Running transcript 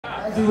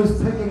As he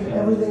was picking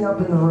everything up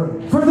in the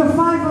room. For the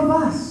 5 of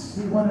us,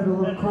 he wanted to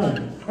look cool.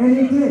 And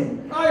he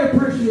did. I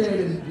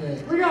appreciated it,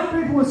 Jake. We got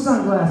people with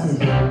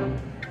sunglasses. As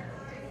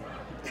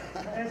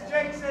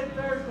Jake said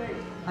Thursday.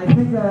 I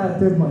think I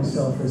outdid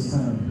myself this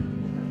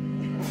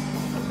time.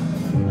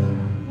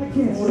 I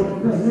can't see a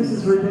thing. This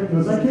is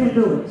ridiculous. I can't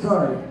do it.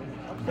 Sorry.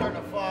 I'm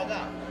starting to fog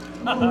up.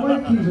 The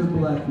white keys are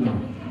black now.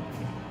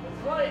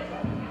 That's right.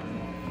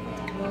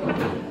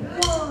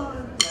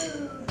 1,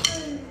 2,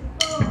 3,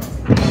 4.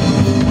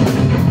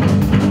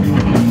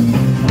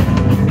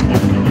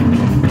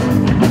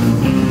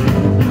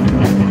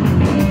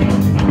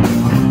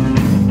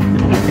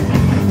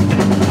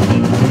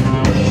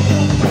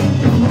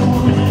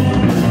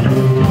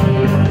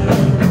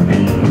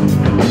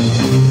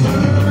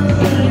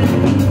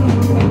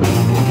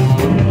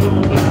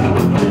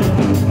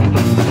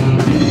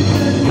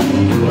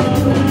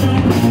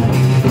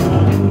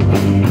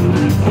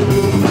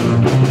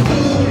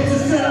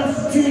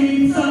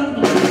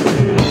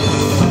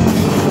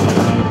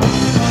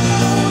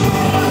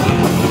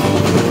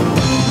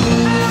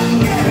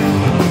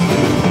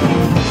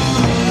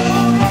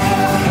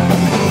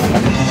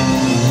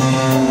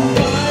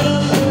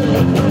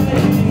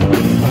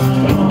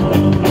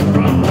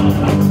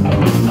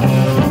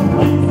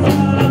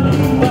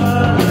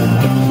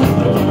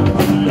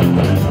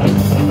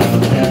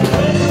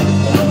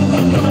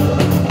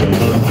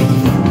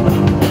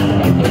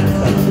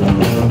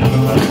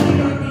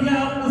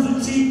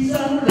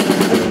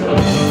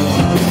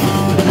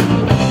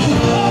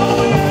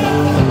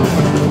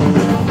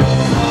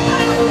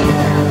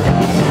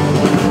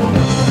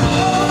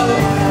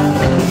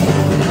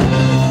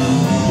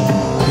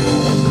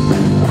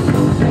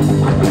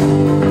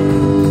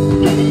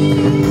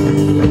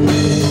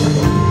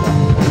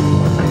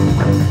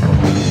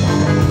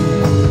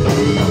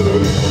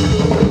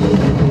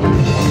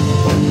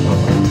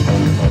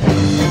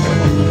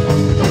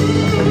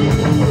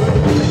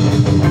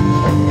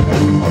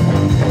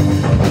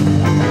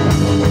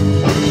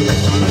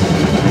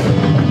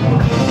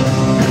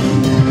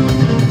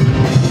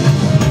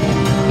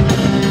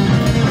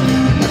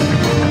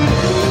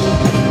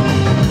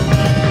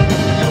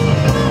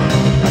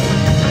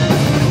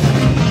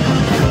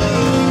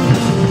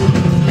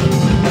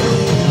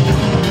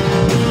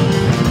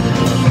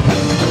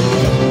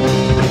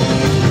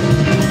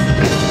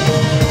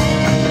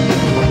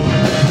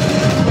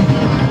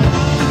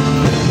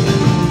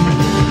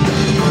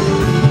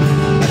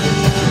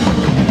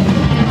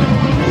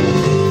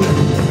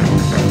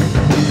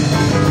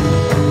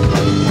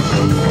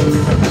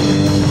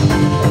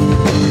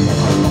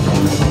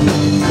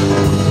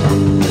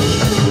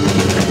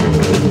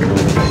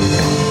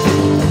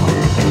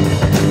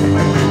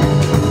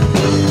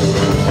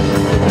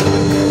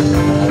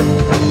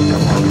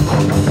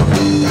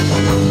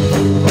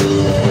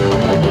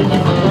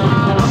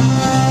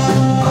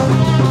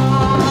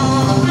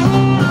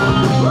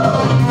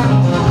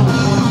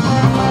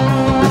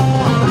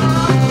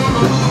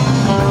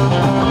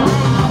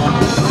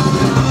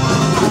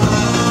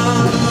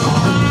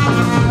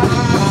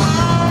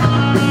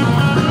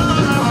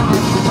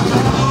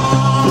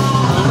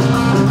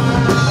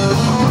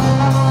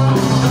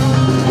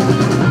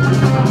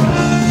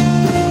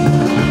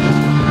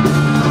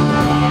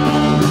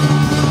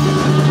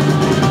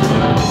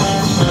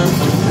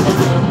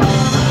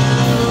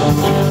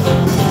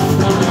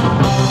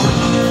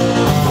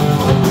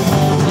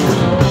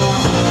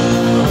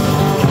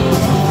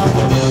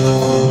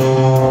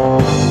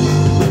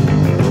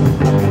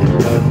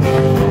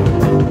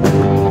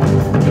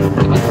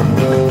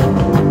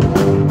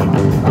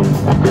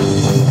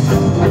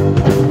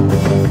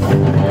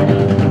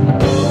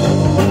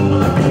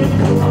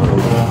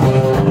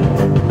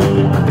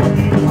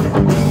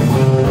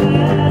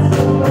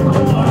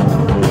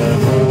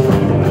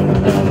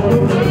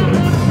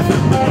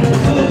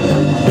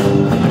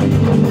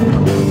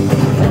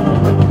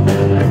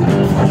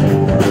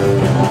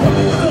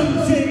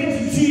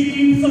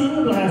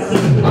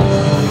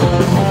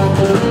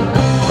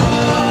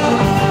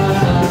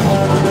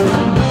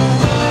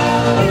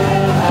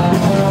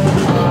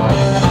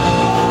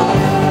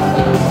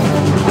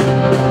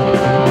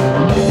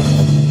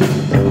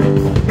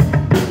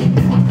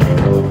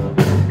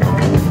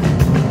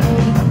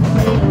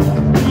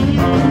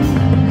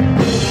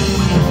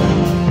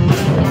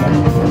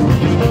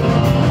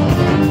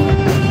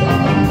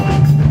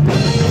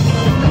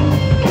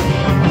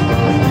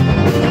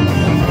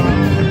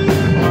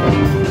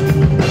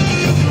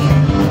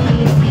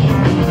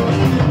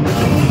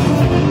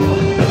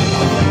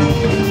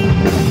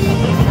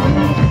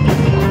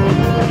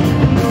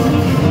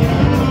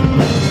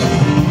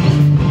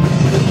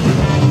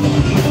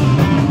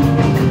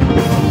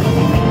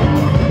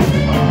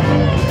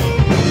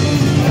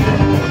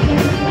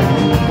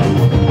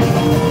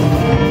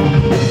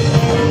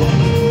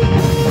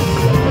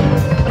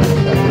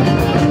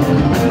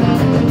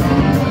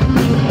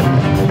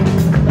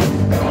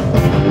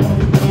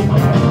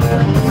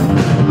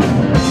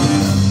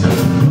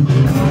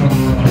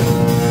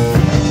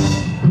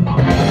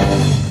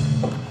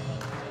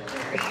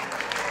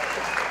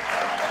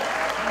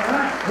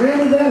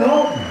 Randy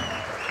VanHulten.